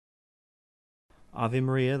Ave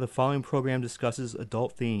Maria, the following program discusses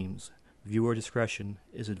adult themes. Viewer discretion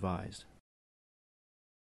is advised.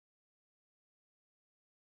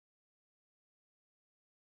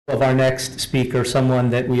 Of our next speaker, someone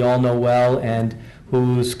that we all know well and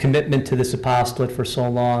whose commitment to this apostolate for so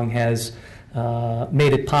long has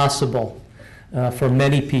made it possible for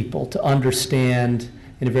many people to understand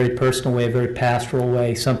in a very personal way, a very pastoral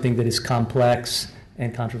way, something that is complex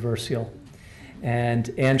and controversial. And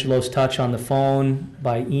Angelo's touch on the phone,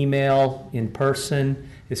 by email, in person,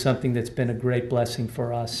 is something that's been a great blessing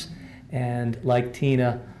for us. And like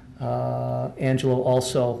Tina, Angelo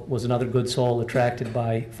also was another good soul attracted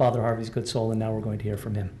by Father Harvey's good soul, and now we're going to hear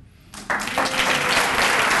from him.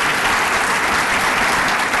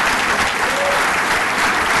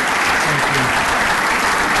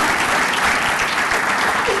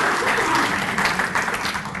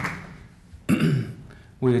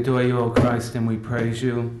 We adore you, O Christ, and we praise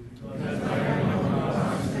you.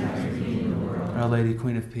 Our Lady,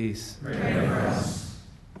 Queen of Peace.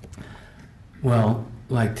 Well,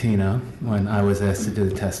 like Tina, when I was asked to do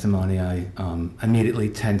the testimony, I immediately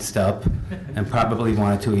tensed up and probably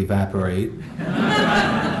wanted to evaporate.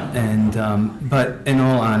 But in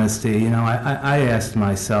all honesty, you know, I asked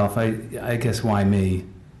myself, I guess, why me?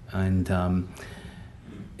 And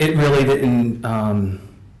it really didn't.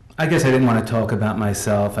 I guess I didn't want to talk about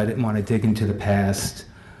myself. I didn't want to dig into the past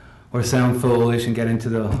or sound foolish and get into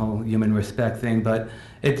the whole human respect thing, but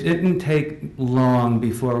it didn't take long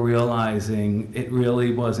before realizing it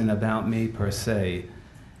really wasn't about me per se.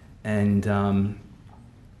 And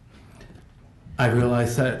I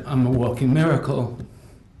realized that I'm a walking miracle.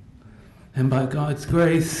 And by God's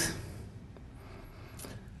grace,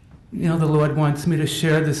 you know, the Lord wants me to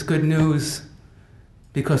share this good news,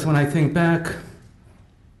 because when I think back,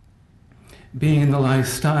 being in the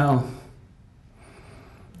lifestyle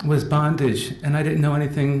was bondage, and I didn't know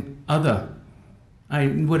anything other. I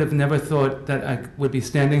would have never thought that I would be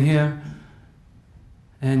standing here,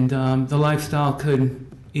 and the lifestyle could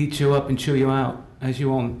eat you up and chew you out,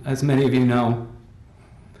 as many of you know.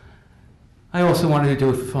 I also wanted to do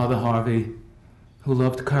it for Father Harvey, who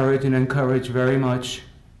loved courage and encouraged very much.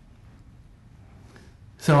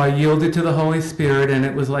 So I yielded to the Holy Spirit, and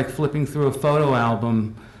it was like flipping through a photo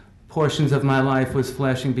album. Portions of my life was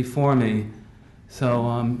flashing before me.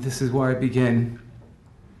 So this is where I begin.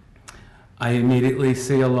 I immediately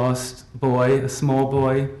see a lost boy, a small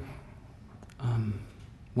boy.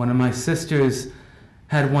 One of my sisters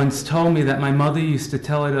had once told me that my mother used to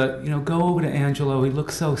tell her to, you know, go over to Angelo, he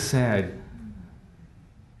looks so sad.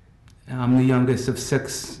 I'm the youngest of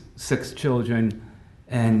six children,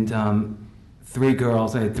 and 3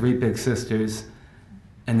 girls. I had 3 big sisters,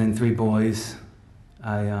 and then 3 boys.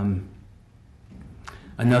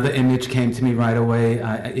 Another image came to me right away.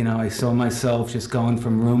 I saw myself just going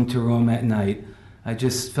from room to room at night. I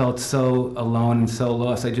just felt so alone and so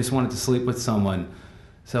lost. I just wanted to sleep with someone.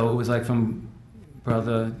 So it was like from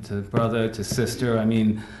brother to sister. I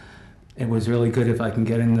mean, it was really good if I can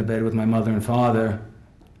get in the bed with my mother and father.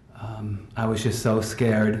 I was just so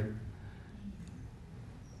scared.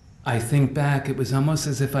 I think back, it was almost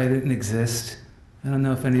as if I didn't exist. I don't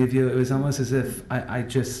know if any of you, it was almost as if I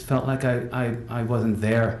just felt like I wasn't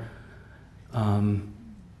there,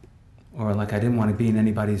 or like I didn't want to be in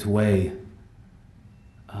anybody's way.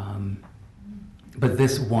 But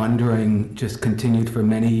this wandering just continued for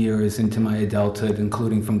many years into my adulthood,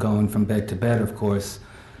 including from going from bed to bed, of course.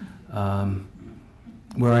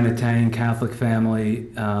 We're an Italian Catholic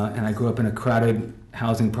family, and I grew up in a crowded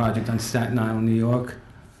housing project on Staten Island, New York.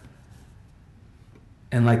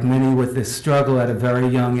 And like many with this struggle at a very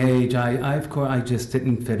young age, I just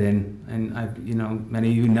didn't fit in. And many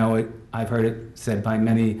of you know it. I've heard it said by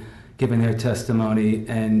many, given their testimony,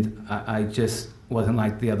 and I just wasn't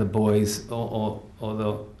like the other boys,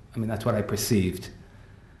 although, I mean, that's what I perceived.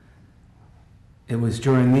 It was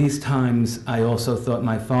during these times I also thought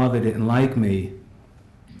my father didn't like me.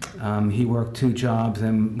 He worked 2 jobs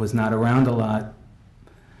and was not around a lot.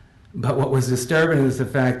 But what was disturbing was the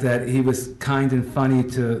fact that he was kind and funny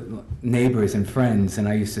to neighbors and friends, and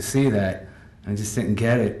I used to see that. I just didn't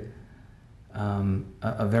get it.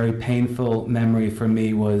 A very painful memory for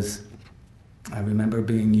me was, I remember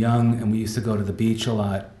being young, and we used to go to the beach a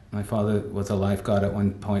lot. My father was a lifeguard at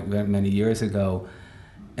one point many years ago,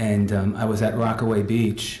 and I was at Rockaway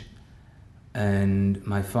Beach, and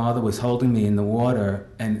my father was holding me in the water,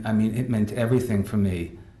 and I mean, it meant everything for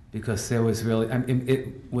me. Because there was really, it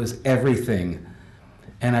was everything.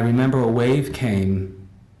 And I remember a wave came,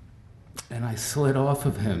 and I slid off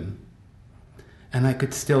of him. And I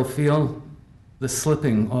could still feel the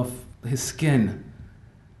slipping off his skin.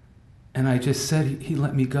 And I just said, he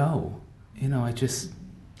let me go. You know, I just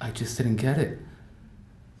didn't get it.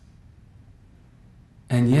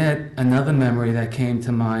 And yet, another memory that came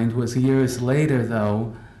to mind was years later,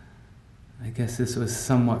 though. I guess this was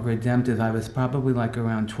somewhat redemptive. I was probably like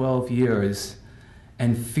around 12 years,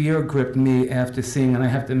 and fear gripped me after seeing, and I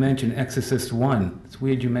have to mention Exorcist 1. It's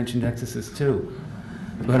weird you mentioned Exorcist 2.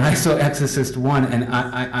 But I saw Exorcist 1, and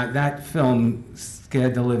I that film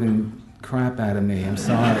scared the living crap out of me. I'm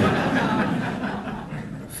sorry.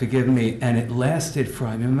 Forgive me. And it lasted for,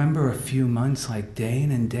 I remember, a few months, like day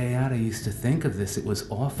in and day out. I used to think of this. It was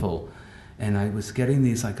awful. And I was getting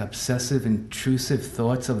these like obsessive, intrusive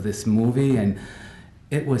thoughts of this movie, and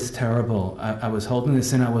it was terrible. I was holding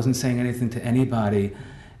this in. I wasn't saying anything to anybody.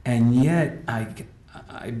 And yet,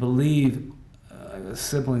 I believe a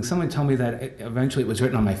sibling, someone told me that eventually it was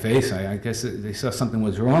written on my face. I guess they saw something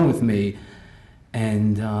was wrong with me.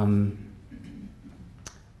 And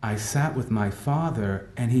I sat with my father,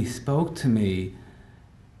 and he spoke to me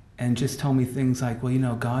and just told me things like, well, you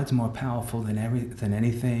know, God's more powerful than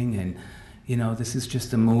anything, and, you know, this is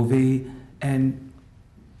just a movie. And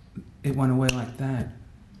it went away like that.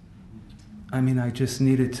 I mean, I just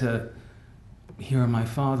needed to hear my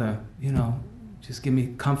father, you know, just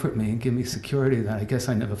comfort me and give me security that I guess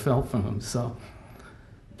I never felt from him. So,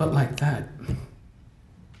 but like that.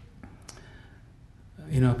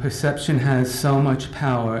 You know, perception has so much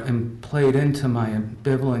power, and played into my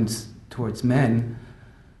ambivalence towards men.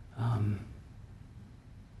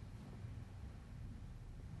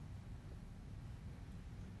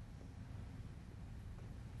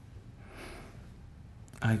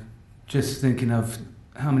 I just thinking of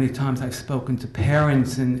how many times I've spoken to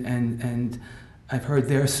parents, and I've heard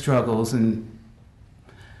their struggles, and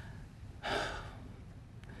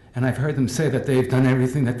I've heard them say that they've done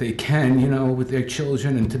everything that they can, you know, with their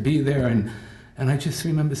children and to be there. And I just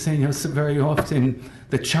remember saying, you know, so very often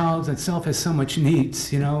the child itself has so much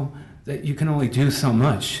needs, you know, that you can only do so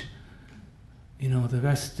much. You know, the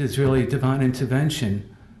rest is really divine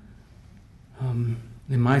intervention. In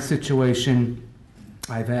my situation,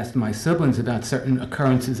 I've asked my siblings about certain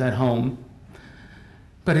occurrences at home,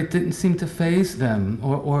 but it didn't seem to faze them.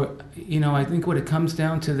 Or you know, I think what it comes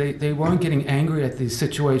down to, they weren't getting angry at these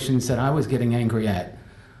situations that I was getting angry at,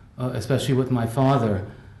 especially with my father.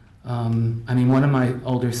 I mean, one of my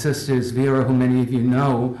older sisters, Vera, who many of you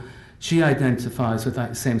know, she identifies with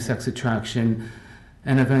same-sex attraction,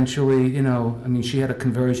 and eventually, you know, I mean, she had a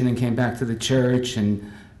conversion and came back to the church,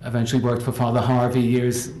 and eventually worked for Father Harvey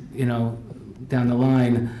years, you know, down the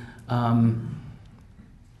line.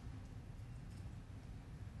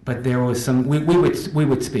 But there was some, we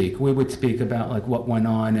would speak about like what went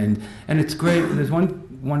on, and it's great. There's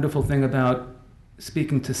one wonderful thing about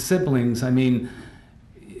speaking to siblings. I mean,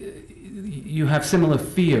 you have similar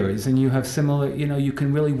fears, and you have similar, you know, you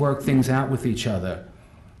can really work things out with each other,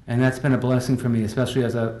 and that's been a blessing for me, especially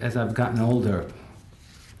as I've gotten older.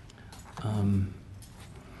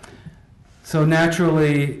 So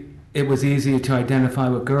naturally, it was easy to identify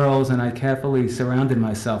with girls, and I carefully surrounded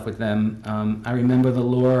myself with them. I remember the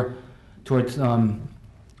lure towards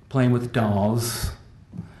playing with dolls,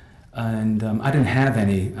 and I didn't have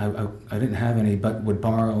any. I didn't have any, but would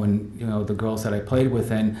borrow, and you know, the girls that I played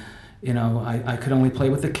with, and you know, I could only play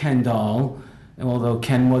with the Ken doll, and although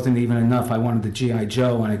Ken wasn't even enough, I wanted the G.I.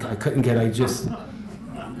 Joe, and I couldn't get.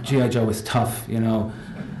 G.I. Joe was tough, you know.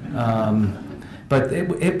 But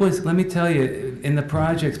it was, let me tell you, in the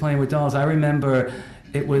projects playing with dolls, I remember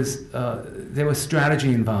it was, there was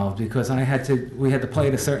strategy involved, because we had to play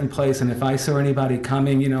at a certain place, and if I saw anybody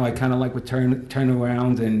coming, you know, I kind of like would turn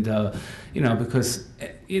around, and, you know, because,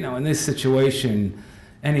 you know, in this situation,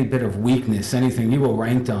 any bit of weakness, anything, you were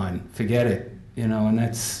ranked on, forget it, you know, and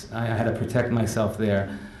I had to protect myself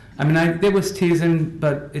there. I mean, there was teasing,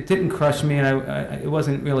 but it didn't crush me, and it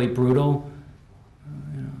wasn't really brutal.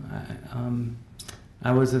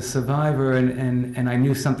 I was a survivor, and I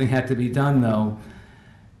knew something had to be done, though,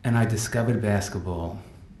 and I discovered basketball.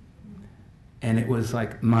 And it was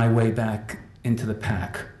like my way back into the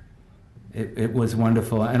pack. It was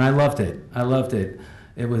wonderful, and I loved it. I loved it.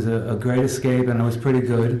 It was a great escape, and I was pretty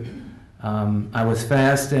good. I was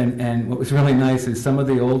fast, and what was really nice is some of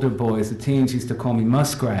the older boys, the teens, used to call me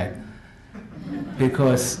Muskrat,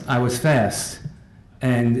 because I was fast.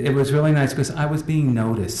 And it was really nice, because I was being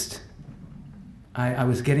noticed. I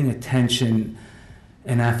was getting attention,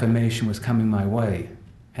 and affirmation was coming my way.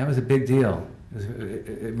 That was a big deal.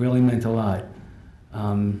 It really meant a lot.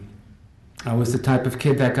 I was the type of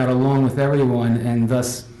kid that got along with everyone, and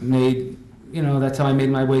thus made, you know, that's how I made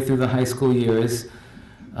my way through the high school years.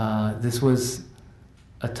 This was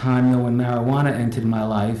a time, though, when marijuana entered my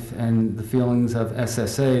life and the feelings of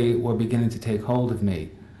SSA were beginning to take hold of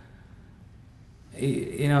me.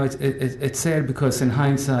 You know, it's sad because in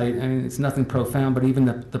hindsight, I mean, it's nothing profound, but even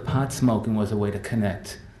the pot smoking was a way to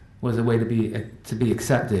connect, was a way to be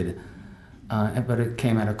accepted, but it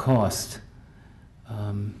came at a cost.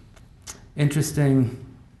 Interesting.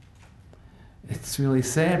 It's really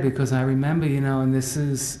sad because I remember, you know, and this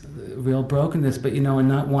is real brokenness, but, you know, and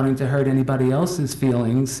not wanting to hurt anybody else's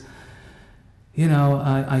feelings, you know,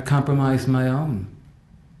 I compromised my own.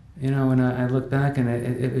 You know, and I look back and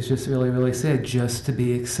it was just really, really sad just to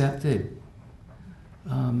be accepted.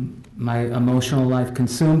 My emotional life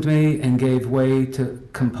consumed me and gave way to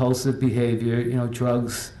compulsive behavior, you know,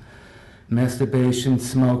 drugs, masturbation,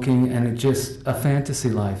 smoking, and just a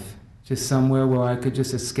fantasy life. Just somewhere where I could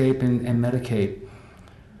just escape and medicate.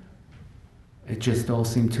 It just all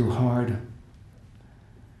seemed too hard.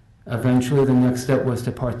 Eventually, the next step was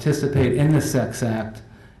to participate in the sex act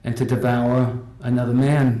and to devour another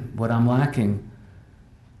man, what I'm lacking.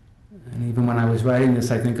 And even when I was writing this,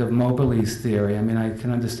 I think of Moberly's theory. I mean, I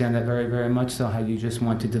can understand that very, very much so, how you just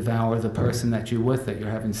want to devour the person that you're with, that you're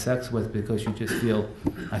having sex with, because you just feel,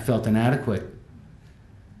 I felt inadequate.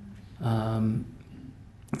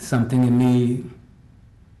 Something in me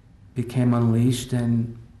became unleashed,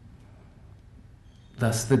 and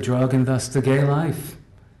thus the drug and thus the gay life.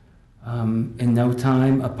 In no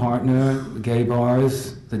time, a partner, gay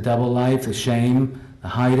bars, the double life, the shame, the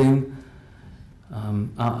hiding.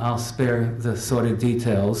 I'll spare the sordid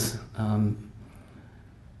details. In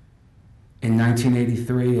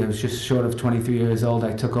 1983, I was just short of 23 years old,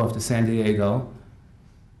 I took off to San Diego.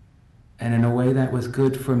 And in a way that was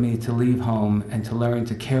good for me to leave home and to learn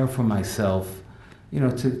to care for myself, you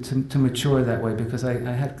know, to mature that way, because I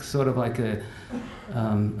had sort of like a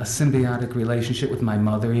symbiotic relationship with my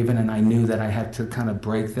mother even, and I knew that I had to kind of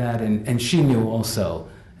break that, and she knew also,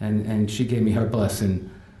 and she gave me her blessing.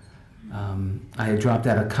 I had dropped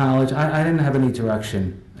out of college. I didn't have any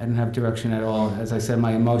direction. I didn't have direction at all. As I said,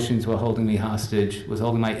 my emotions were holding me hostage, was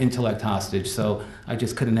holding my intellect hostage, so I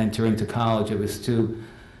just couldn't enter into college. It was too...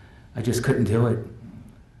 I just couldn't do it.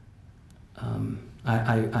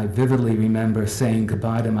 I vividly remember saying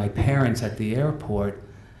goodbye to my parents at the airport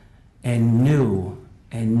and knew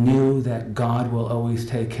that God will always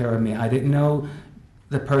take care of me. I didn't know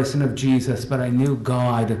the person of Jesus, but I knew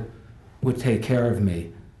God would take care of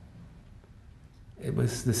me. It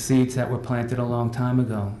was the seeds that were planted a long time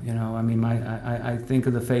ago. You know, I mean, I think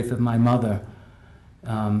of the faith of my mother.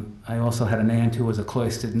 I also had an aunt who was a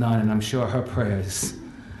cloistered nun, and I'm sure her prayers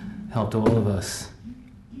helped all of us.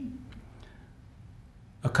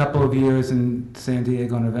 A couple of years in San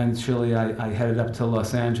Diego, and eventually I headed up to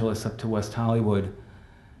Los Angeles, up to West Hollywood.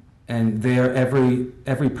 And there,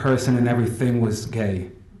 every person and everything was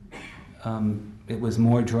gay. It was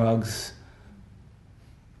more drugs,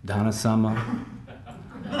 Donna Summer,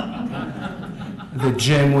 the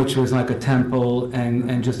gym, which was like a temple,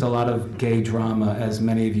 and just a lot of gay drama, as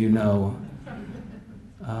many of you know.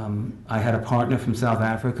 I had a partner from South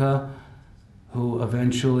Africa who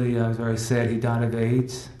eventually, I was very sad, he died of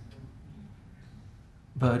AIDS.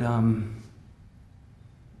 But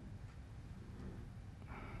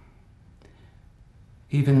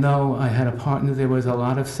even though I had a partner, there was a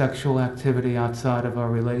lot of sexual activity outside of our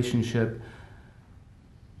relationship.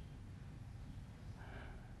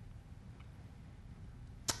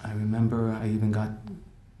 I remember I even got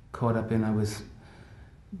caught up in, I was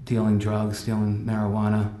dealing drugs, dealing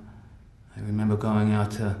marijuana. I remember going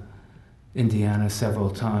out to Indiana several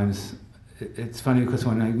times. It's funny because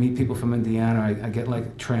when I meet people from Indiana, I get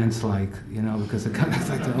like trance-like, you know, because it kind of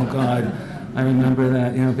like, oh God, I remember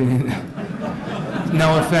that, you know, being,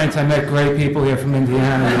 no offense, I met great people here from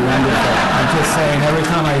Indiana, you're wonderful. I'm just saying, every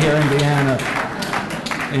time I hear Indiana,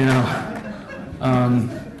 you know,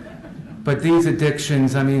 but these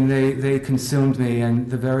addictions, I mean, they consumed me, and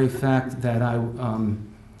the very fact that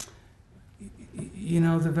you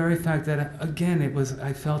know, the very fact that, again, it was,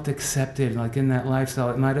 I felt accepted, like in that lifestyle.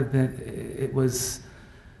 It might have been, it was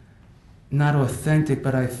not authentic,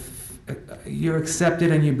 but you're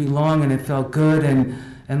accepted and you belong, and it felt good, and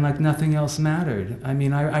like nothing else mattered. I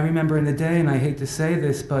mean, I remember in the day, and I hate to say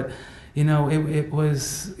this, but, you know, it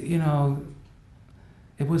was, you know,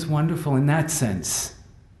 it was wonderful in that sense.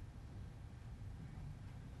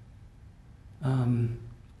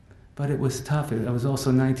 But it was tough. It was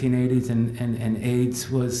also 1980s, and AIDS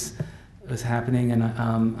was happening. And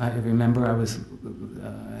I remember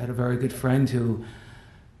I had a very good friend who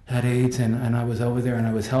had AIDS, and I was over there, and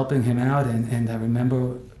I was helping him out. And I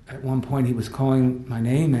remember at one point he was calling my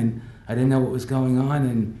name, and I didn't know what was going on.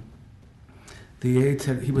 And the aide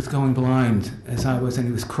said he was going blind as I was, and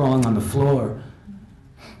he was crawling on the floor.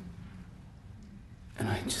 And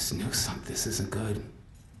I just knew something, this isn't good.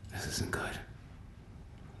 This isn't good.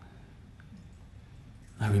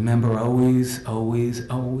 I remember always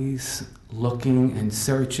looking and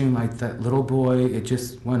searching like that little boy. It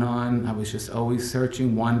just went on. I was just always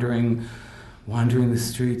searching, wandering the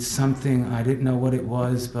streets. Something, I didn't know what it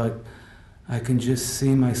was, but I can just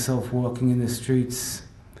see myself walking in the streets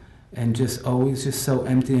and just always just so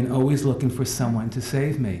empty and always looking for someone to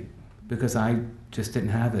save me because I just didn't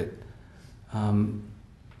have it.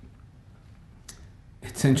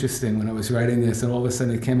 It's interesting, when I was writing this, and all of a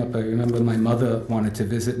sudden it came up, I remember my mother wanted to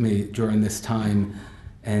visit me during this time,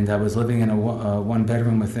 and I was living in a one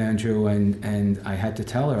bedroom with Andrew, and I had to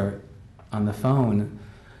tell her on the phone,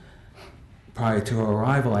 prior to her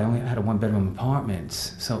arrival, I only had a one bedroom apartment,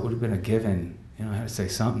 so it would have been a given, I had to say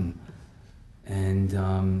something. And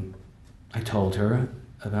I told her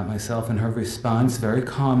about myself, and her response, very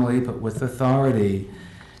calmly, but with authority,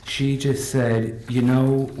 she just said, you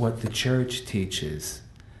know what the church teaches.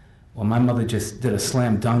 Well, my mother just did a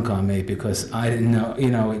slam dunk on me because I didn't know,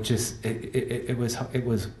 it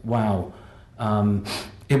was wow.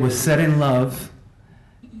 It was said in love,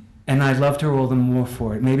 and I loved her all the more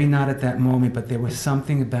for it. Maybe not at that moment, but there was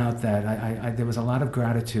something about that. There was a lot of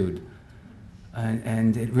gratitude,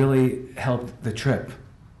 and it really helped the trip.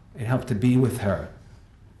 It helped to be with her.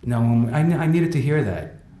 I needed to hear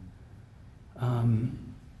that.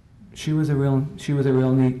 She was a real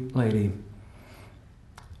neat lady.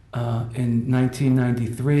 In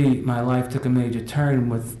 1993, my life took a major turn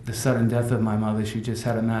with the sudden death of my mother. She just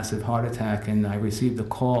had a massive heart attack, and I received a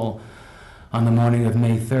call on the morning of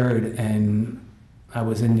May 3rd, and I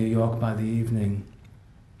was in New York by the evening.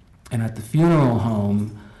 And at the funeral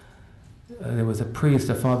home, there was a priest,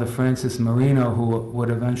 a Father Francis Marino, who would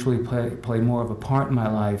eventually play more of a part in my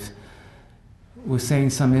life, was saying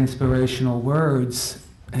some inspirational words.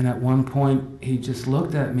 And at one point, he just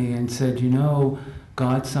looked at me and said,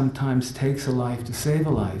 God sometimes takes a life to save a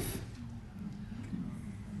life.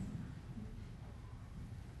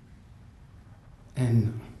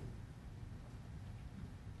 And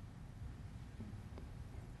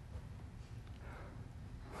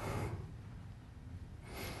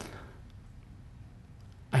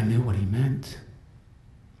I knew what he meant.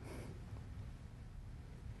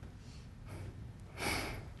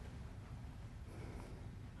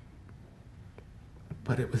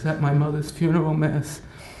 But it was at my mother's funeral mass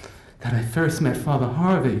that I first met Father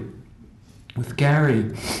Harvey with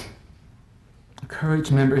Gary, a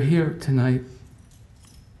Courage member here tonight.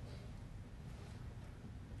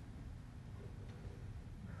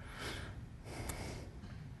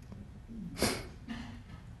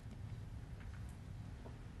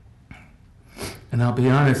 And I'll be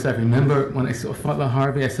honest, I remember when I saw Father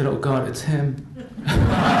Harvey, I said, oh God, it's him.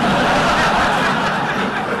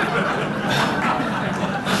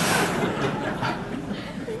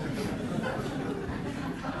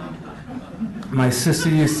 My sister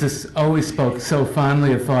used to always spoke so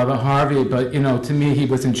fondly of Father Harvey, but to me he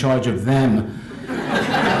was in charge of them.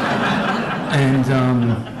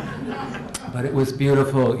 But it was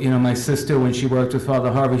beautiful. My sister, when she worked with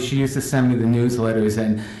Father Harvey, she used to send me the newsletters,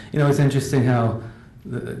 and it's interesting how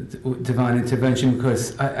the divine intervention,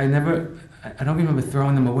 because I don't remember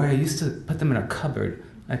throwing them away. I used to put them in a cupboard.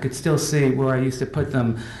 I could still see where I used to put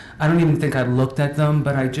them. I don't even think I looked at them,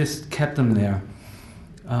 but I just kept them there.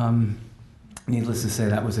 Needless to say,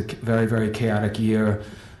 that was a very, very chaotic year.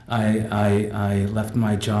 I left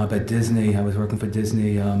my job at Disney. I was working for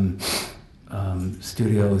Disney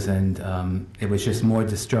Studios, and it was just more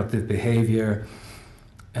destructive behavior.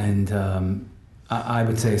 And I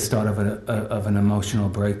would say a start of an emotional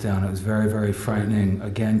breakdown. It was very, very frightening.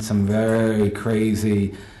 Again, some very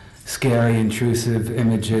crazy, scary, intrusive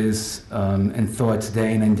images and thoughts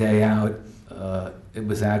day in and day out. It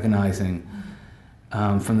was agonizing.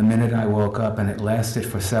 From the minute I woke up, and it lasted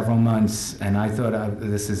for several months, and I thought,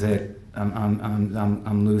 this is it.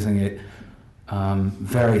 I'm losing it.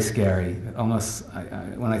 Very scary. Almost,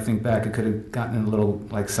 when I think back, it could have gotten a little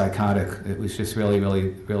like psychotic. It was just really,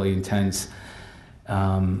 really, really intense.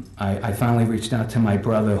 I finally reached out to my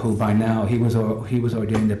brother, who by now he was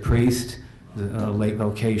ordained a priest, a late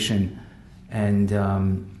vocation,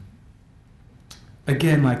 and.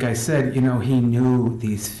 Again, like I said, he knew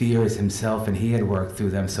these fears himself, and he had worked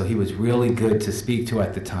through them, so he was really good to speak to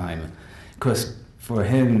at the time. Because for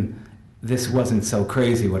him, this wasn't so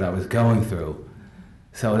crazy what I was going through.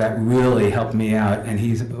 So that really helped me out, and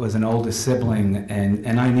he was an older sibling,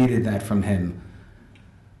 and I needed that from him.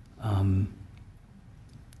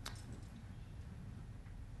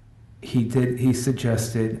 he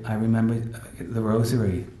suggested, I remember, the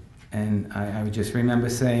rosary. And I just remember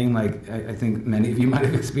saying, like, I think many of you might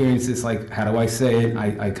have experienced this, like, how do I say it?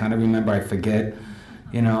 I kind of remember, I forget,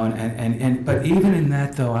 you know, but even in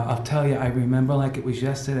that, though, I'll tell you, I remember like it was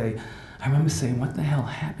yesterday, I remember saying, what the hell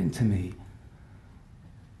happened to me?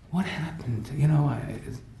 What happened? You know,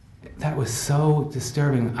 that was so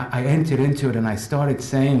disturbing. I entered into it and I started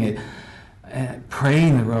saying it,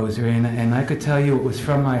 praying the rosary, and I could tell you it was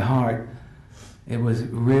from my heart. It was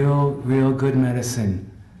real good medicine.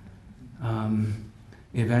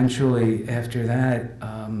 Eventually, after that,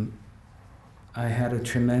 I had a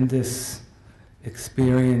tremendous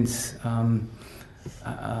experience.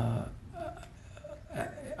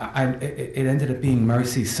 It ended up being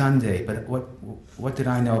Mercy Sunday, but what did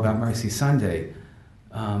I know about Mercy Sunday?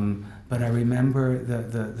 But I remember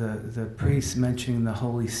the priest mentioning the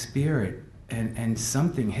Holy Spirit, and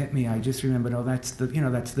something hit me. I just remembered, oh, that's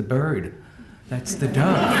the bird. That's the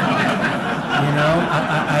dove. You know,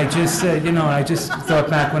 I just said, you know, I just thought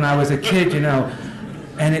back when I was a kid, you know,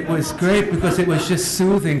 and it was great because it was just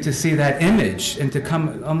soothing to see that image and to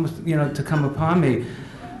come, to come upon me.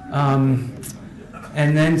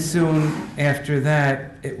 And then soon after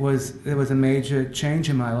that, there was a major change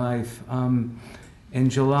in my life. In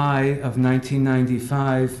July of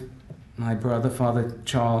 1995, my brother, Father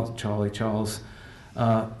Charlie Charles,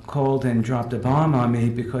 called and dropped a bomb on me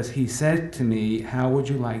because he said to me, how would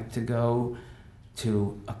you like to go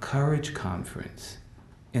to a Courage conference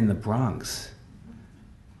in the Bronx?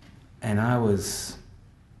 And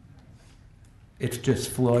it just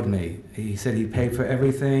floored me. He said he'd pay for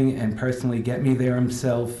everything and personally get me there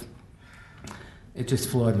himself. It just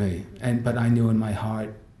floored me. But I knew in my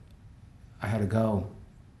heart I had to go.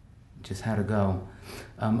 Just had to go.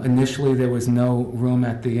 Initially, there was no room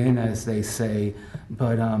at the inn, as they say,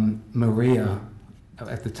 but Maria,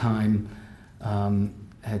 at the time,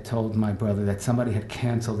 had told my brother that somebody had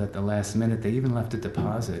canceled at the last minute. They even left a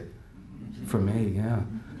deposit for me, yeah.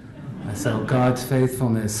 So God's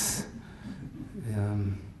faithfulness,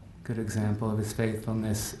 good example of his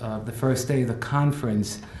faithfulness. The first day of the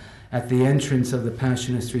conference, at the entrance of the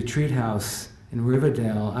Passionist Retreat House in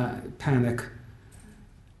Riverdale, panic.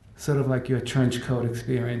 Sort of like your trench coat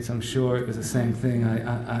experience, I'm sure it was the same thing.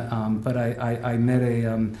 But I met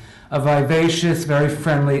a vivacious, very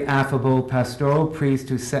friendly, affable pastoral priest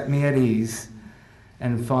who set me at ease,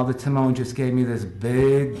 and Father Timon just gave me this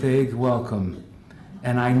big welcome,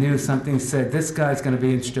 and I knew something said, this guy's going to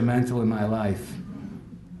be instrumental in my life,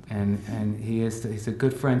 and he's a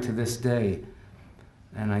good friend to this day,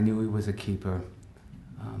 and I knew he was a keeper.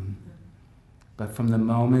 But from the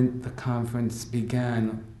moment the conference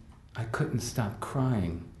began, I couldn't stop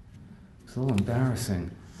crying. It was a little embarrassing.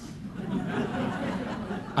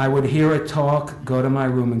 I would hear a talk, go to my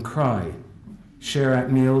room and cry. Share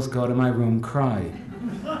at meals, go to my room, cry.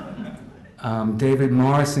 David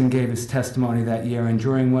Morrison gave his testimony that year, and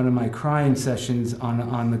during one of my crying sessions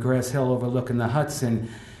on the grass hill overlooking the Hudson,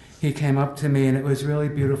 he came up to me, and it was really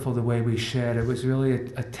beautiful the way we shared. It was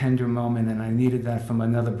really a tender moment, and I needed that from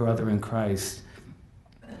another brother in Christ.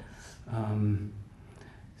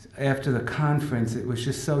 After the conference, it was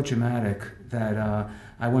just so dramatic that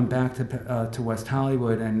I went back to West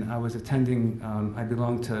Hollywood, and I was attending, I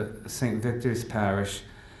belonged to St. Victor's Parish,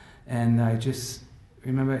 and I just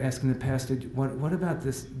remember asking the pastor, what about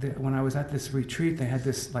this, when I was at this retreat, they had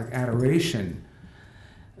this like adoration,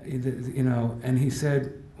 you know, and he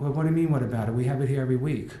said, well, what do you mean, what about it? We have it here every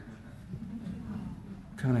week.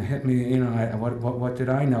 Kind of hit me, you know, what did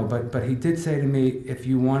I know? But he did say to me, if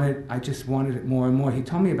you want it, I just wanted it more and more. He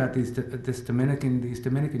told me about these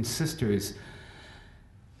Dominican sisters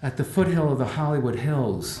at the foothill of the Hollywood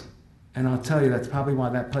Hills. And I'll tell you, that's probably why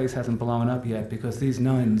that place hasn't blown up yet, because these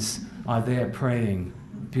nuns are there praying.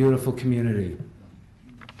 Beautiful community.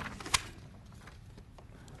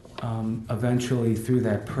 Eventually, through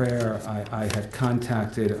that prayer, I had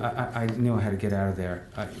contacted, I knew I had to get out of there.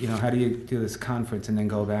 You know, how do you do this conference and then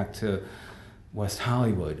go back to West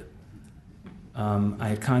Hollywood? I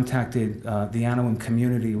had contacted the Anawim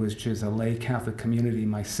community, which is a lay Catholic community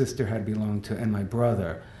my sister had belonged to, and my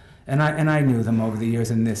brother. And I knew them over the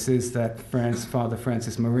years, and this is that Father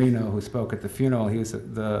Francis Marino, who spoke at the funeral. He was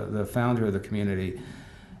the founder of the community.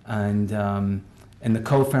 And the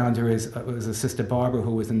co-founder was a Sister Barbara,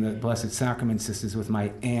 who was in the Blessed Sacrament Sisters with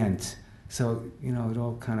my aunt. So, you know, it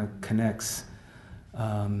all kind of connects.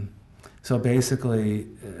 So basically,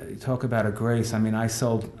 talk about a grace. I mean, I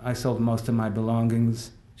sold most of my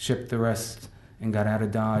belongings, shipped the rest, and got out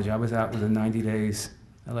of Dodge. I was out within 90 days.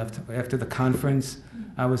 I left after the conference.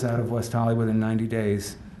 I was out of West Hollywood in 90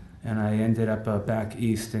 days, and I ended up back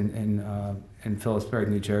east in Phillipsburg,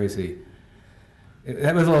 New Jersey.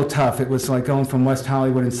 That was a little tough. It was like going from West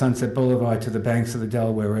Hollywood and Sunset Boulevard to the banks of the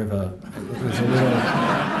Delaware River. It was a little,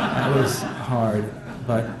 that was hard,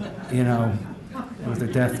 but you know, it was a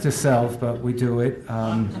death to self, but we do it.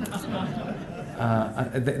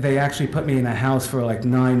 They actually put me in a house for like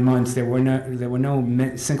 9 months. There were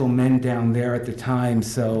no single men down there at the time,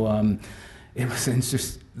 so it was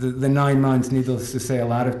just the 9 months. Needless to say, a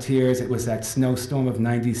lot of tears. It was that snowstorm of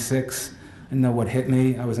 '96. I didn't know what hit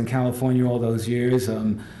me. I was in California all those years.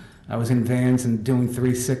 I was in vans and doing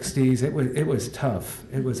 360s. It was tough.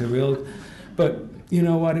 It was a real, but you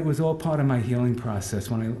know what? It was all part of my healing process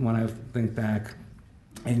when I think back.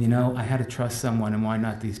 And you know, I had to trust someone, and why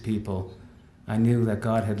not these people? I knew that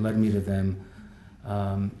God had led me to them.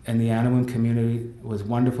 And the Anawim community was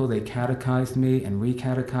wonderful. They catechized me and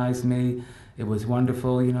recatechized me. It was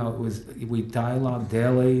wonderful. You know, we dialogued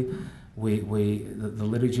daily. The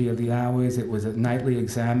liturgy of the hours, it was a nightly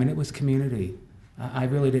exam, and it was community. I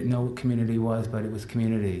really didn't know what community was, but it was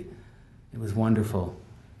community. It was wonderful.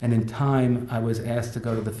 And in time, I was asked to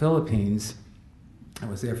go to the Philippines. I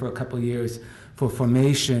was there for a couple of years for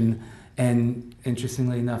formation, and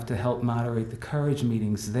interestingly enough, to help moderate the courage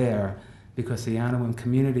meetings there, because the Anawim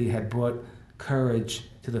community had brought courage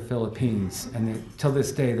to the Philippines. And till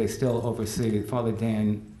this day, they still oversee, Father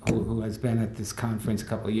Dan, who has been at this conference a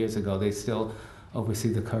couple of years ago, they still oversee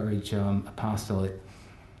the Courage Apostolate.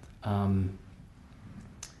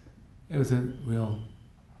 It was a real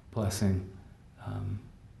blessing.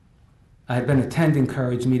 I had been attending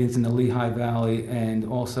Courage meetings in the Lehigh Valley, and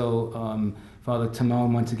also Father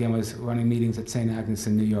Timon, once again, was running meetings at St. Agnes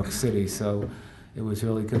in New York City, so it was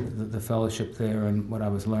really good, the fellowship there and what I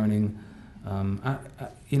was learning.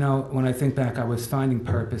 You know, when I think back, I was finding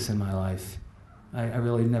purpose in my life. I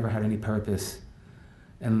really never had any purpose.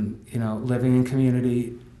 And, you know, living in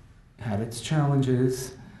community had its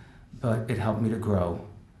challenges, but it helped me to grow.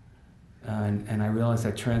 And I realized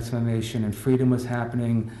that transformation and freedom was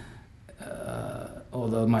happening,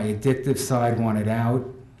 although my addictive side wanted out.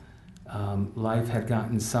 Life had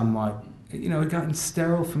gotten somewhat, you know, it had gotten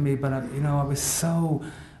sterile for me, but, you know, I was so,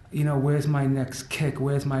 you know, where's my next kick?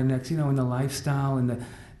 Where's my next, you know, in the lifestyle, and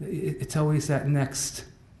it's always that next,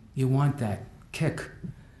 you want that kick.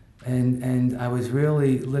 And I was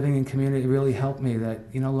really living in community. It really helped me that,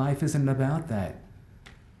 you know, life isn't about that.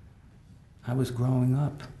 I was growing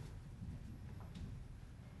up.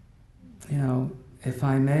 You know, if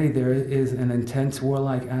I may, there is an intense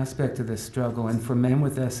warlike aspect to this struggle, and for men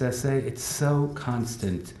with SSA, it's so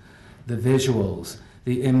constant. The visuals,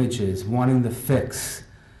 the images, wanting the fix.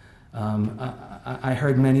 I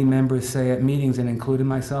heard many members say at meetings, and including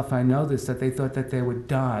myself, I know this, that they thought that they would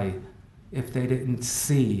die if they didn't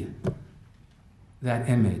see that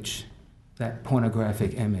image, that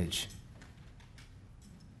pornographic image.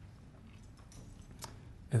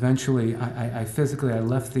 Eventually, I physically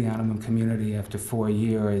left the Anawim community after 4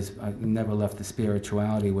 years. I never left the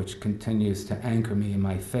spirituality, which continues to anchor me in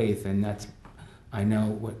my faith, and that's, I know,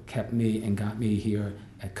 what kept me and got me here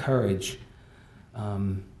at Courage.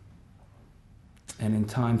 And in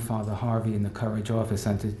time, Father Harvey in the Courage office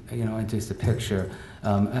enters the picture.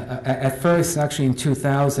 At first, actually in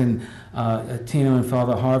 2000, Tina and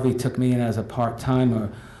Father Harvey took me in as a part-timer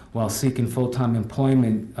while seeking full-time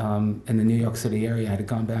employment in the New York City area. I had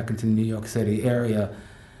gone back into the New York City area.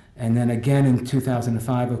 And then again in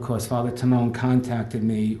 2005, of course, Father Timon contacted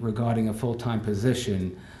me regarding a full-time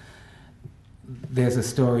position. There's a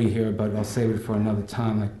story here, but I'll save it for another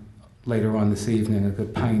time, like later on this evening, a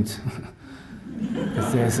good pint.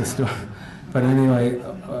 Because there's a story. But anyway,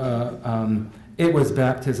 it was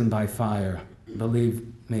baptism by fire, believe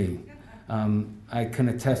me. I can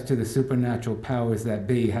attest to the supernatural powers that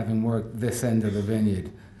be, having worked this end of the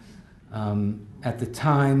vineyard. At the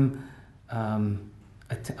time,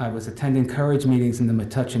 I was attending Courage meetings in the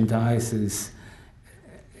Metuchen Diocese.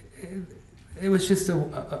 It was just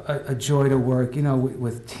a joy to work, you know,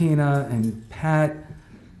 with Tina and Pat,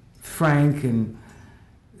 Frank and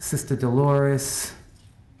Sister Dolores,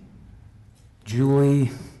 Julie,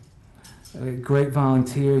 great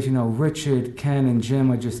volunteers. You know, Richard, Ken, and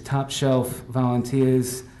Jim are just top shelf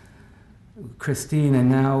volunteers. Christine, and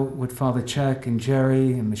now with Father Chuck and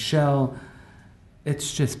Jerry and Michelle,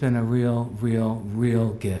 it's just been a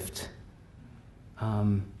real gift.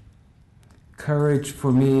 Courage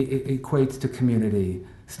for me equates to community.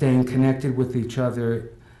 Staying connected with each other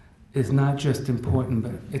is not just important,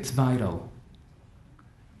 but it's vital.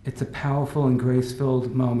 It's a powerful and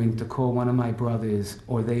grace-filled moment to call one of my brothers,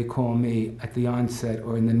 or they call me at the onset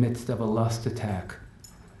or in the midst of a lust attack.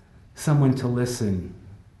 Someone to listen.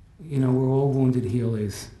 we're all wounded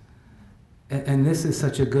healers. And this is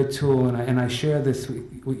such a good tool, and I share this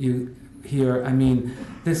with you here. I mean,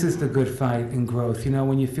 this is the good fight in growth.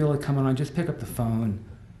 When you feel it coming on, just pick up the phone.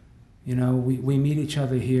 We meet each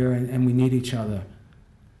other here, and we need each other.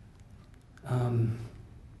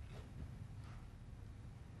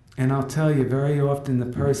 And I'll tell you, very often the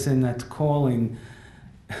person that's calling,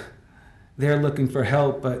 they're looking for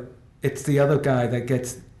help, but it's the other guy that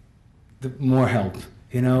gets the more help.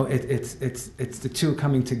 It's the two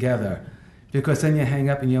coming together, because then you hang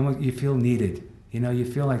up and you feel needed. You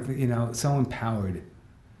feel like so empowered,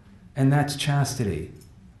 and that's chastity.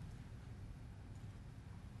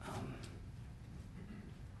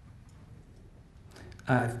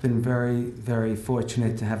 I've been very, very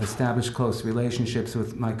fortunate to have established close relationships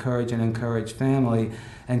with my Courage and Encourage family,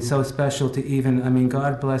 and so special to even,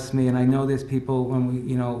 God bless me, and I know there's people when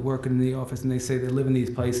we, working in the office, and they say they live in these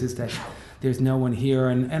places that there's no one here,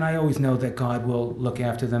 and I always know that God will look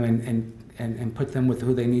after them and put them with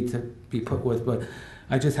who they need to be put with, but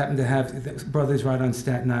I just happen to have brothers right on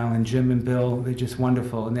Staten Island, Jim and Bill. They're just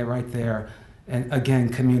wonderful, and they're right there, and again,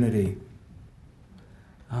 community.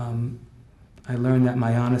 I learned that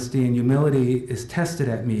my honesty and humility is tested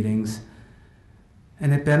at meetings,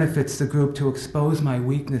 and it benefits the group to expose my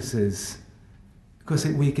weaknesses because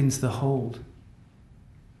it weakens the hold.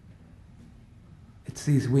 It's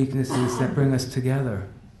these weaknesses that bring us together.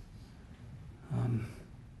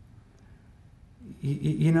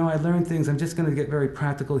 I learned things. I'm just going to get very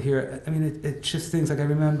practical here. It's just things like I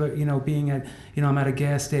remember, being at, I'm at a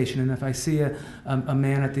gas station, and if I see a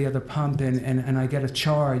man at the other pump and I get a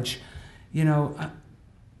charge, I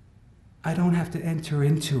don't have to enter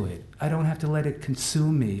into it. I don't have to let it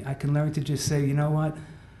consume me. I can learn to just say, you know what?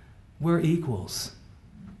 We're equals.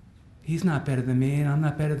 He's not better than me, and I'm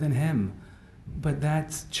not better than him. But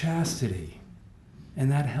that's chastity, and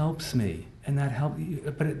that helps me. And that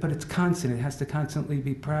but it's constant. It has to constantly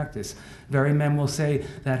be practiced. Very men will say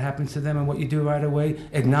that happens to them, and what you do right away,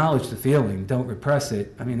 acknowledge the feeling. Don't repress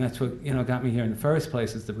it. That's what got me here in the first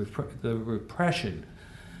place, is the repression.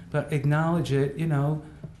 But acknowledge it,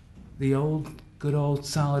 the good old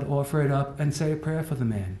solid, offer it up and say a prayer for the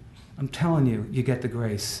man. I'm telling you, you get the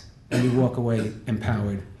grace and you walk away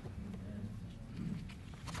empowered.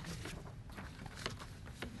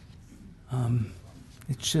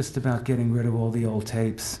 It's just about getting rid of all the old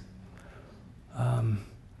tapes. And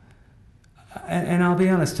I'll be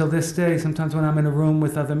honest, till this day, sometimes when I'm in a room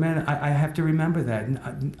with other men, I have to remember that.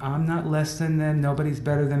 I'm not less than them, nobody's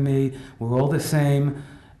better than me, we're all the same.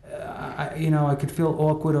 I could feel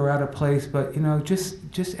awkward or out of place, but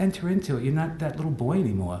just enter into it. You're not that little boy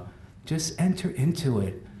anymore. Just enter into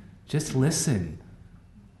it. Just listen.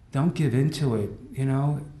 Don't give into it.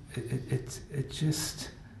 It just,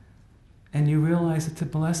 and you realize it's a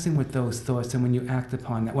blessing with those thoughts, and when you act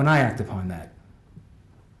upon that, when I act upon that.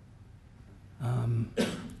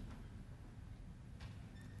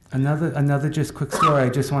 Another just quick story I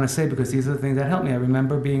just want to say, because these are the things that helped me. I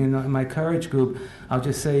remember being in my Courage group. I'll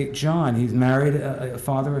just say, John, he's married, a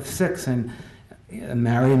father of 6, and a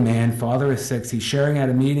married man, father of 6. He's sharing at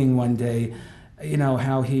a meeting one day,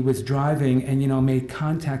 how he was driving and, made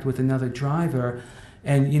contact with another driver,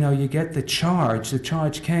 and, you get the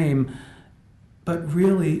charge came, but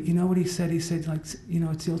really, you know what he said? He said,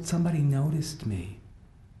 it's somebody noticed me.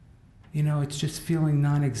 It's just feeling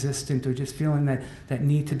non-existent, or just feeling that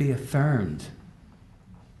need to be affirmed.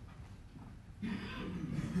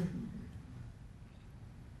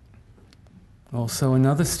 Also,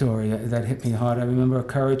 another story that hit me hard. I remember a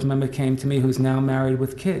Courage member came to me who's now married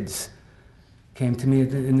with kids. Came to me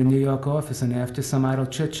in the New York office, and after some idle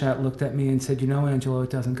chit-chat, looked at me and said, Angelo, it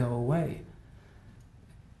doesn't go away.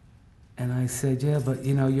 And I said, yeah, but,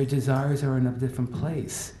 your desires are in a different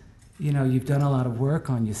place. You've done a lot of work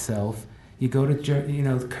on yourself. You go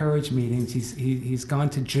to, Courage meetings. He's gone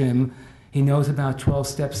to gym. He knows about 12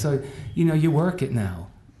 steps. So, you work it now.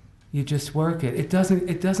 You just work it. It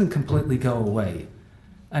doesn't completely go away.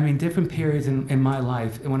 Different periods in my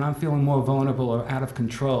life, and when I'm feeling more vulnerable or out of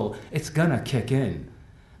control, it's gonna kick in.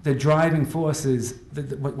 The driving force is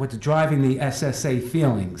what's driving the SSA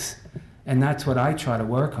feelings, and that's what I try to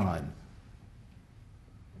work on.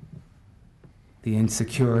 The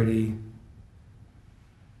insecurity.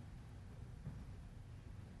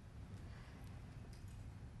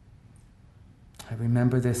 I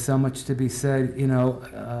remember there's so much to be said,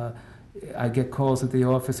 I get calls at the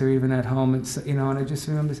office or even at home, and I just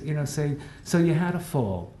remember, saying, so you had a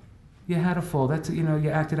fall. You had a fall. That's, you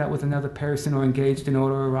acted out with another person or engaged in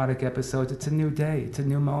autoerotic episodes. It's a new day. It's a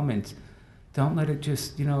new moment. Don't let it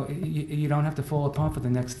just, you don't have to fall apart for the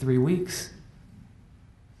next 3 weeks.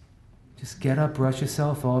 Just get up, brush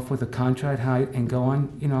yourself off with a contrite heart, and go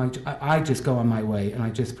on. You know, I just go on my way, and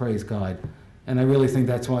I just praise God. And I really think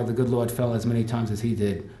that's why the good Lord fell as many times as he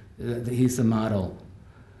did. He's the model.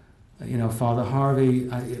 You know, Father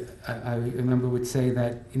Harvey, I remember would say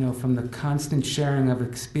that, you know, from the constant sharing of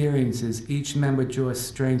experiences, each member draws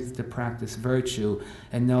strength to practice virtue,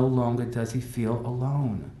 and no longer does he feel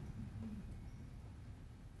alone.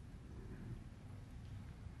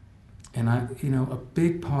 And you know, a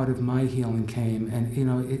big part of my healing came, and you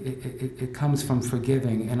know, it comes from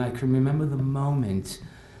forgiving. And I can remember the moment,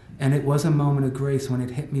 and it was a moment of grace when it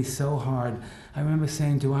hit me so hard. I remember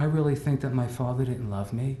saying, do I really think that my father didn't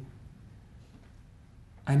love me?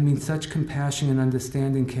 I mean, such compassion and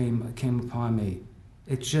understanding came upon me.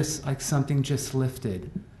 It's just like something just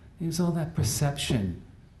lifted. It was all that perception.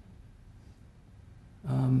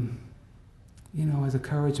 You know, as a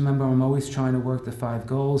Courage member, I'm always trying to work the 5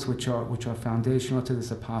 goals, which are foundational to this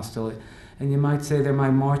apostolate. And you might say they're my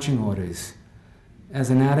marching orders. As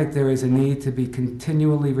an addict, there is a need to be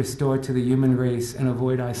continually restored to the human race and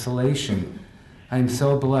avoid isolation. I am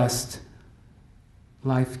so blessed,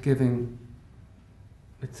 life-giving,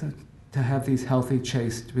 to have these healthy,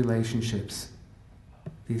 chaste relationships,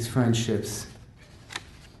 these friendships.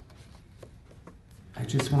 I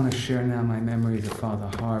just want to share now my memories of Father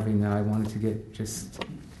Harvey. Now I wanted to get just...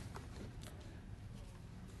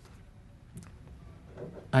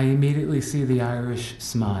 I immediately see the Irish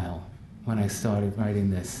smile when I started writing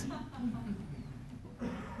this.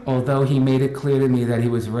 Although he made it clear to me that he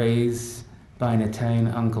was raised by an Italian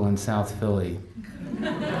uncle in South Philly.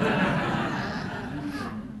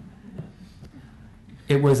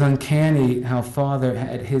 It was uncanny how Father,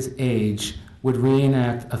 at his age, would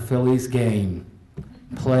reenact a Phillies game,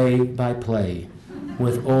 play by play,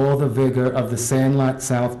 with all the vigor of the Sandlot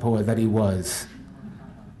southpaw that he was.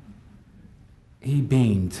 He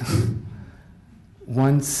beamed.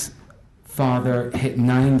 Once Father hit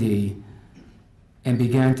 90 and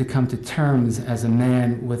began to come to terms as a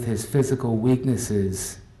man with his physical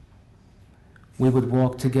weaknesses, we would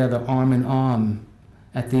walk together arm in arm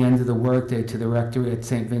at the end of the workday to the rectory at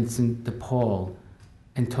St. Vincent de Paul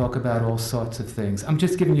and talk about all sorts of things. I'm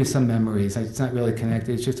just giving you some memories. It's not really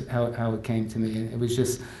connected. It's just how it came to me. And it was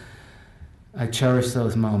just, I cherish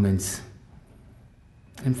those moments.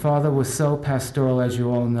 And Father was so pastoral, as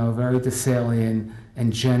you all know, very Thessalian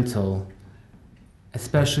and gentle,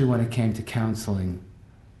 especially when it came to counseling.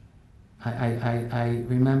 I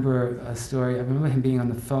remember a story. I remember him being on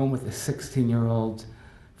the phone with a 16-year-old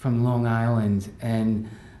from Long Island, and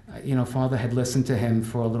you know, Father had listened to him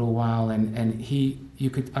for a little while, and you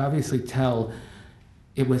could obviously tell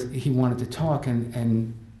he wanted to talk,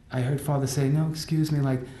 and I heard Father say, "No, excuse me,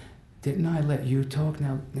 like, didn't I let you talk?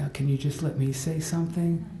 Now can you just let me say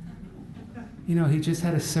something?" You know, he just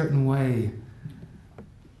had a certain way.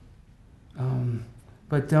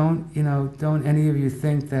 But don't any of you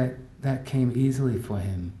think that came easily for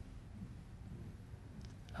him.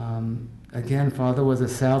 Again, Father was a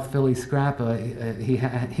South Philly scrapper. He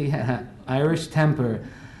had Irish temper,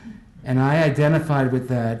 and I identified with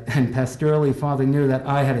that. And pastorally, Father knew that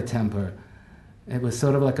I had a temper. It was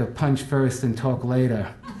sort of like a punch first and talk later.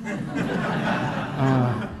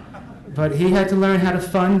 But he had to learn how to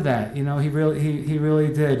fund that. You know, he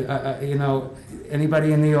really did. You know,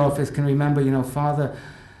 anybody in the office can remember. You know, Father.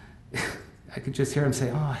 I could just hear him say,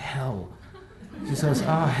 "Oh hell." He says,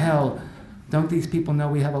 "Oh hell. Don't these people know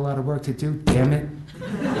we have a lot of work to do? Damn it."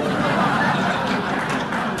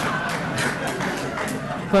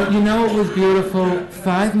 But you know, it was beautiful.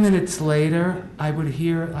 5 minutes later, he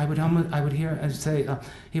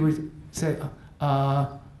would say,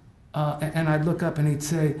 and I'd look up and he'd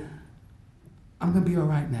say, "I'm going to be all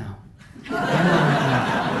right now.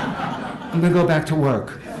 I'm going to go back to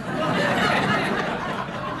work."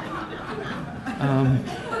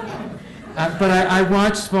 But I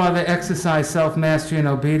watched Father exercise self-mastery and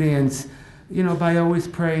obedience, you know, by always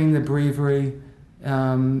praying the breviary.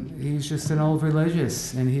 He's just an old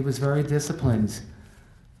religious, and he was very disciplined.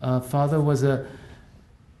 Father was a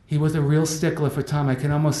real stickler for time. I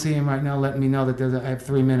can almost see him right now letting me know that I have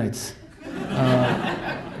 3 minutes.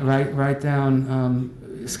 Write down,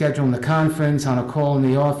 scheduling the conference, on a call in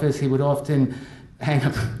the office. He would often hang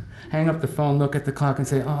up the phone, look at the clock, and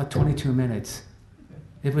say, 22 minutes.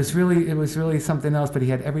 It was really something else, but he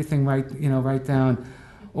had everything right down.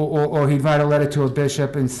 Or he'd write a letter to a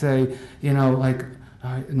bishop and say,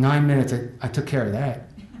 9 minutes, I took care of that.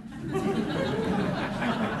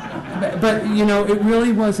 but it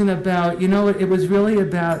really wasn't about, it was really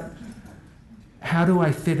about how do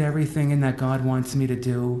I fit everything in that God wants me to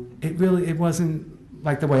do. It wasn't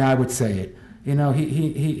like the way I would say it.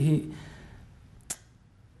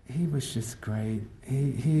 he was just great.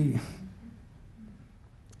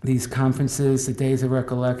 These conferences, the days of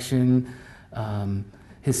recollection,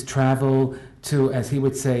 his travel to, as he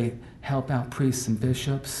would say, help out priests and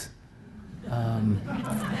bishops. He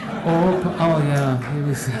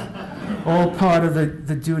was all part of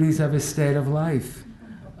the duties of his state of life.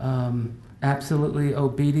 Absolutely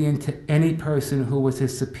obedient to any person who was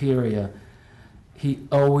his superior. He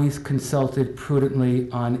always consulted prudently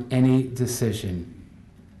on any decision.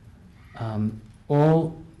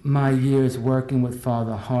 All my years working with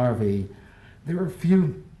Father Harvey, there are a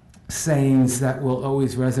few sayings that will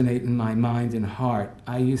always resonate in my mind and heart.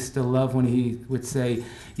 I used to love when he would say,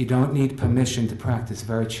 you don't need permission to practice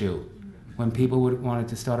virtue. When people wanted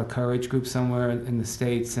to start a courage group somewhere in the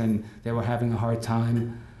States and they were having a hard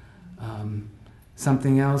time.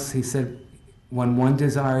 Something else, he said, when one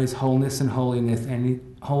desires wholeness and holiness,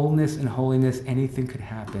 anything could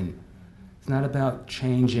happen. It's not about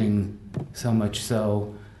changing so much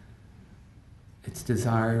so. It's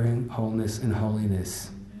desiring wholeness and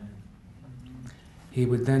holiness. He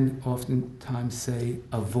would then oftentimes say,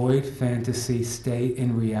 avoid fantasy, stay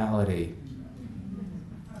in reality.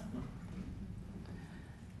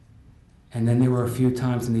 And then there were a few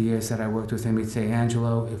times in the years that I worked with him, he'd say,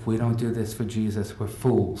 Angelo, if we don't do this for Jesus, we're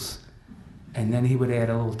fools. And then he would add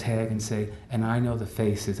a little tag and say, and I know the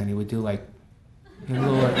faces, and he would do like, you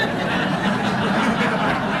know, it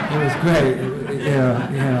was great.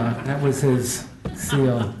 That was his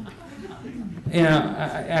seal.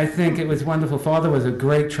 I think it was wonderful. Father was a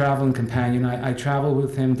great traveling companion. I traveled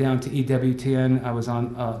with him down to EWTN. I was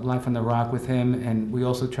on Life on the Rock with him, and we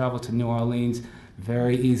also traveled to New Orleans.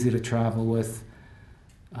 Very easy to travel with.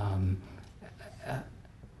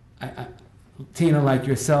 Tina, like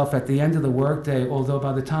yourself, at the end of the workday, although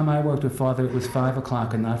by the time I worked with Father, it was 5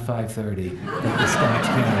 o'clock and not 5:30 that the scotch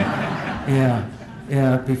came.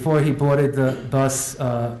 Yeah, before he boarded the bus,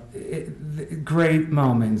 great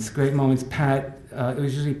moments. Pat, it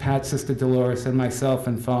was usually Pat, Sister Dolores, and myself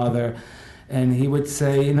and Father, and he would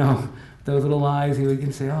say, you know, those little eyes, he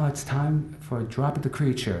would say, oh, it's time for a drop of the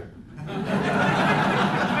creature.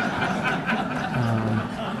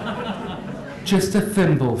 Just a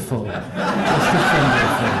thimbleful.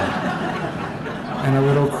 And a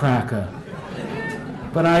little cracker.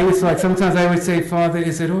 But I used to, sometimes I would say, Father,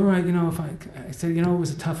 is it all right, you know, if I said, you know, it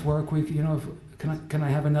was a tough work week, you know, can I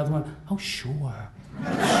have another one? Oh, sure.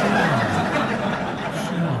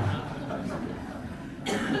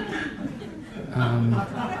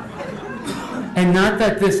 And not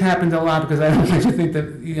that this happened a lot, because I don't want you to think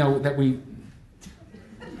that, you know, that we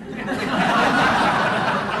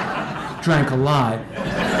drank a lot.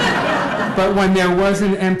 But when there was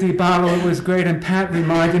an empty bottle, it was great. And Pat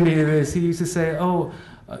reminded me of this. He used to say,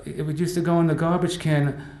 it would used to go in the garbage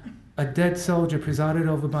can, a dead soldier presided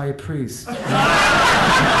over by a priest. So I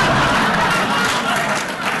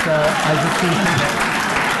just think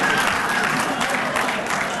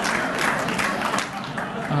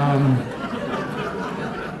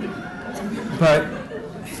but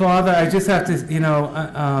Father, I just have to, you know,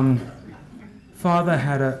 Father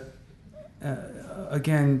had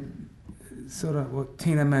again, sort of what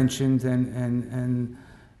Tina mentioned, and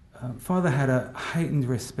Father had a heightened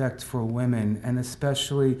respect for women, and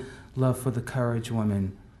especially love for the courage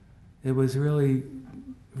women. It was really,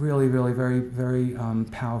 really, really very, very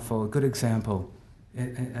powerful, a good example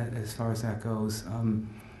as far as that goes.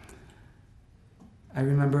 I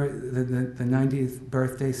remember the 90th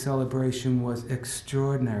birthday celebration was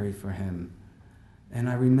extraordinary for him. And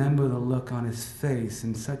I remember the look on his face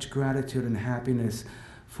and such gratitude and happiness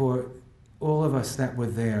for all of us that were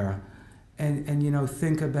there. And you know,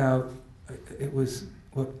 think about, it was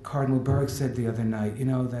what Cardinal Berg said the other night, you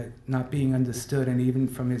know, that not being understood, and even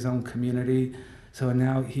from his own community. So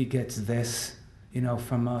now he gets this, you know,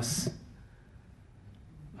 from us.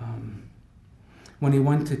 When he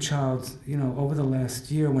went to Child's, you know, over the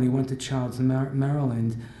last year, when he went to Child's in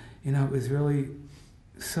Maryland, you know, it was really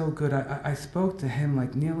so good. I spoke to him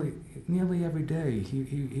like nearly every day.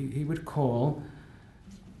 He would call.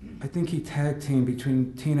 I think he tag teamed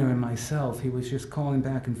between Tina and myself. He was just calling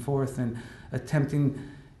back and forth and attempting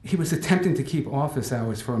to keep office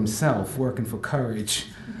hours for himself, working for Courage.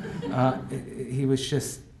 He was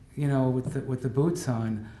just, you know, with the boots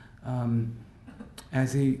on.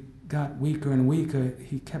 As he got weaker and weaker,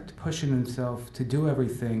 he kept pushing himself to do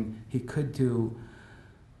everything he could do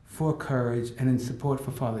for Courage and in support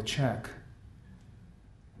for Father Czech.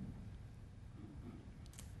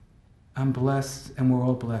 I'm blessed, and we're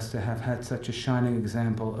all blessed to have had such a shining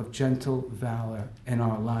example of gentle valor in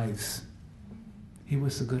our lives. He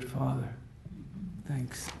was a good father.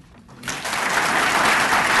 Thanks.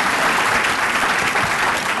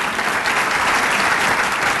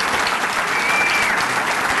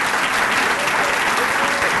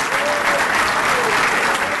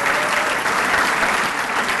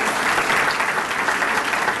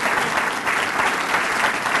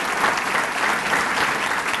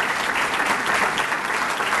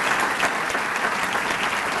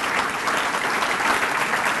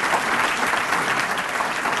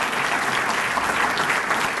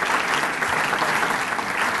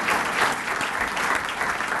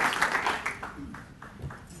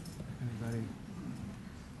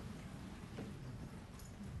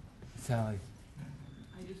 Sally.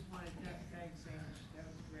 I just wanted to, thanks, Ange, that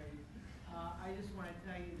was great. I just want to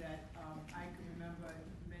tell you that I can remember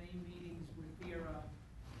many meetings with Vera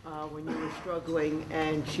when you were struggling,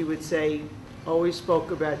 and she would say, always spoke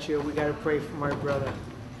about you, we got to pray for my brother.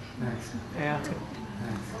 Thanks. Yeah. Thanks.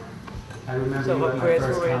 I remember So you her at my prayers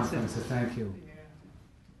first were conference, answered. so thank you.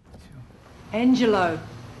 Angelo,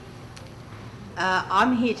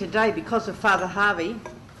 I'm here today because of Father Harvey.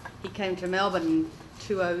 He came to Melbourne in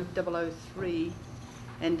 2003,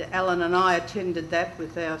 and Alan and I attended that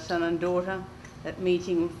with our son and daughter. That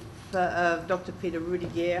meeting, Dr. Peter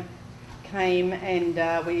Rudiger came, and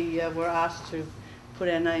we were asked to put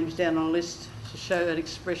our names down on a list to show an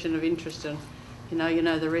expression of interest, and you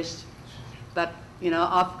know the rest. But you know,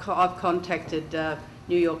 I've contacted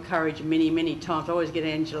New York Courage many times. I always get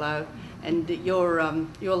Angelo, and your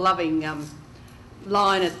loving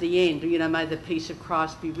line at the end, you know, may the peace of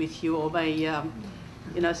Christ be with you, or may,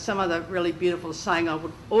 you know, some of the really beautiful saying, I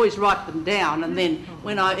would always write them down, and then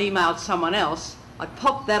when I emailed someone else, I'd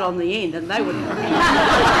pop that on the end, and they would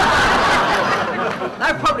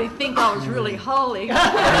they'd probably think I was really holy.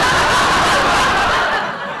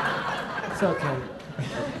 It's okay.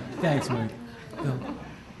 Thanks, Mike. Go.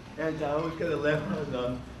 And I was going to laugh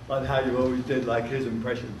on how you always did like his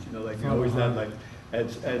impressions, you know, like you always had like,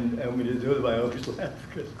 and when you do it, I always laugh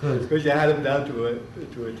because you had him down to a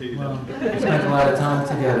T. Well, we spent a lot of time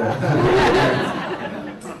together.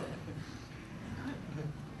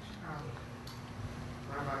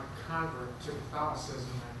 I'm a convert to Catholicism,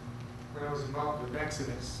 and when I was involved with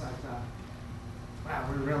Exodus, I thought, wow,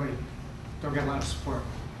 we really don't get a lot of support,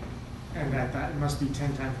 and that it must be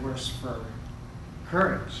 10 times worse for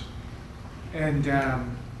courage. And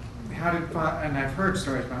how did and I've heard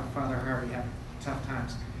stories about Father Harvey having tough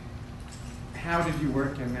times. How did you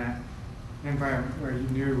work in that environment where you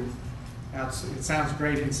knew, it sounds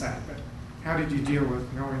great inside, but how did you deal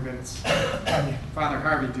with knowing that it's Father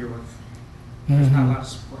Harvey deal with? There's not a lot of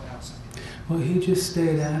support outside. Well, he just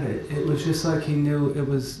stayed at it. It was just like he knew it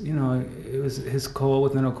was, you know, it was his call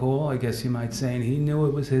within a call, I guess you might say, and he knew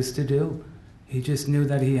it was his to do. He just knew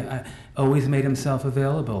that he always made himself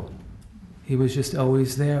available. He was just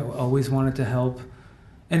always there, always wanted to help.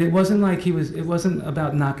 And it wasn't like it wasn't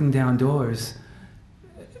about knocking down doors.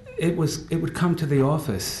 It would come to the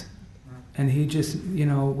office. And he just, you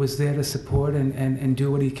know, was there to support and do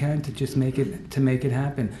what he can to just make it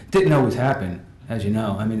happen. Didn't always happen, as you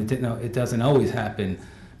know. I mean, it doesn't always happen,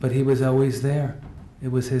 but he was always there. It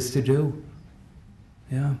was his to do.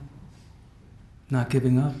 Yeah. Not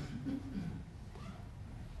giving up.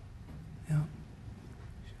 Yeah.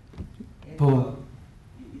 Paul.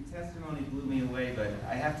 Your testimony blew me away, but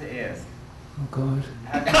I have to ask. Oh God.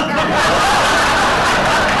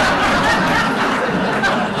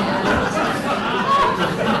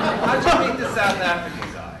 How'd you meet the South African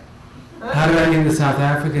guy? How did I meet the South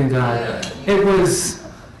African guy? It was,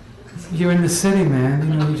 you're in the city, man.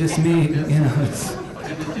 You know, you just meet. You know, it's.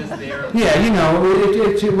 It was just there. Yeah, you know,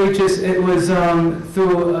 it was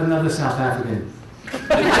through another South African.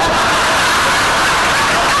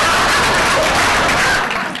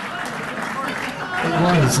 It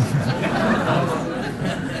was.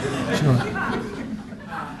 Sure.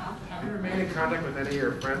 Have you remained in contact with any of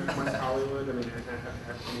your friends from West Hollywood? I mean,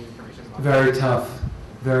 have any information about Very tough.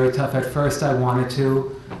 Very tough. At first I wanted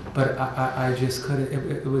to, but I just couldn't.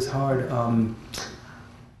 It was hard.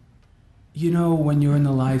 You know, when you're in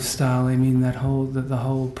the lifestyle, I mean, that whole the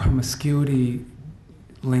whole promiscuity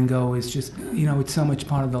lingo is just, you know, it's so much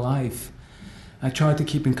part of the life. I tried to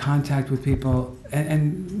keep in contact with people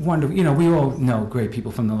and wonder, you know, we all know great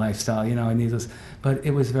people from the lifestyle, you know, and needless, but it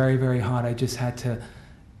was very, very hard. I just had to,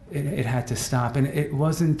 it had to stop. And it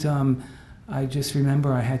wasn't, I just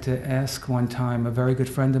remember I had to ask one time a very good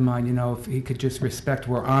friend of mine, you know, if he could just respect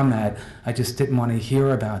where I'm at. I just didn't want to hear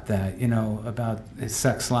about that, you know, about his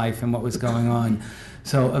sex life and what was going on.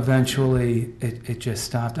 So eventually it just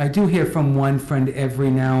stopped. I do hear from one friend every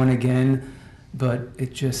now and again, but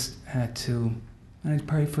it just had to, and I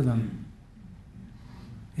pray for them.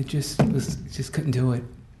 It just couldn't do it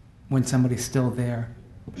when somebody's still there.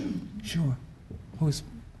 Sure. Who's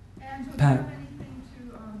Angelo, Pat? do you have anything to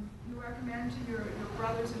you recommend to your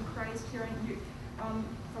brothers in Christ here? From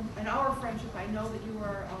in our friendship, I know that you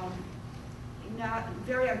are not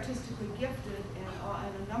very artistically gifted in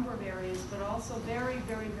a number of areas, but also very,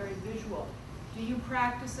 very, very visual. Do you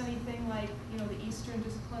practice anything like, you know, the Eastern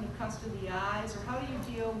discipline of custom of the eyes, or how do you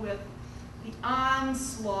deal with the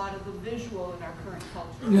onslaught of the visual in our current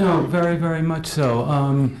culture? No, very, very much so.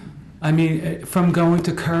 I mean, from going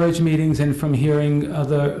to Courage meetings and from hearing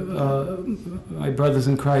other my brothers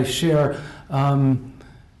in Christ share,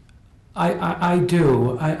 I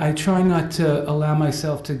do. I try not to allow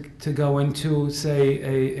myself to go into, say,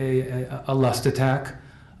 a lust attack.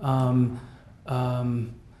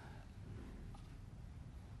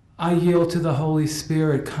 I yield to the Holy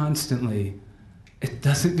Spirit constantly. It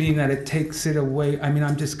doesn't mean that it takes it away. I mean,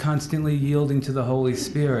 I'm just constantly yielding to the Holy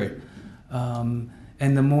Spirit. And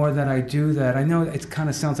the more that I do that, I know it kind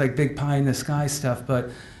of sounds like big pie in the sky stuff,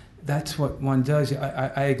 but that's what one does.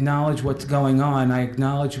 I acknowledge what's going on. I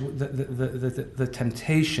acknowledge the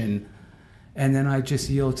temptation, and then I just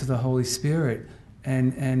yield to the Holy Spirit,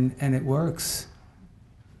 and it works.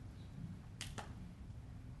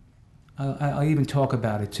 I'll even talk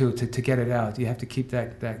about it too to get it out. You have to keep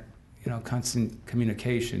that constant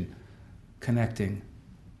communication, connecting.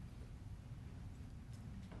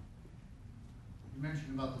 You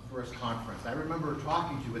mentioned about the first conference. I remember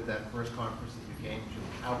talking to you at that first conference that you came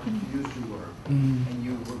to, how confused you were, and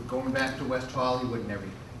you were going back to West Hollywood and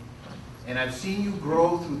everything. And I've seen you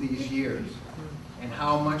grow through these years, and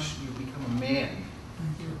how much you've become a man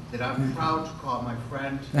that I'm proud to call my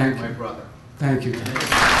friend and my brother. Thank you. Thank you.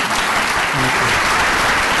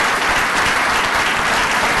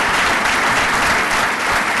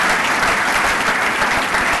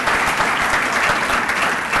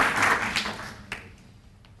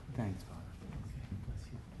 Thanks, Father.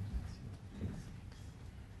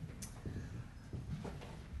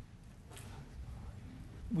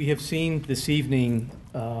 We have seen this evening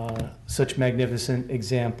such magnificent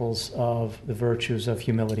examples of the virtues of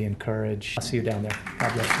humility and courage. I'll see you down there.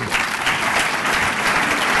 God bless you.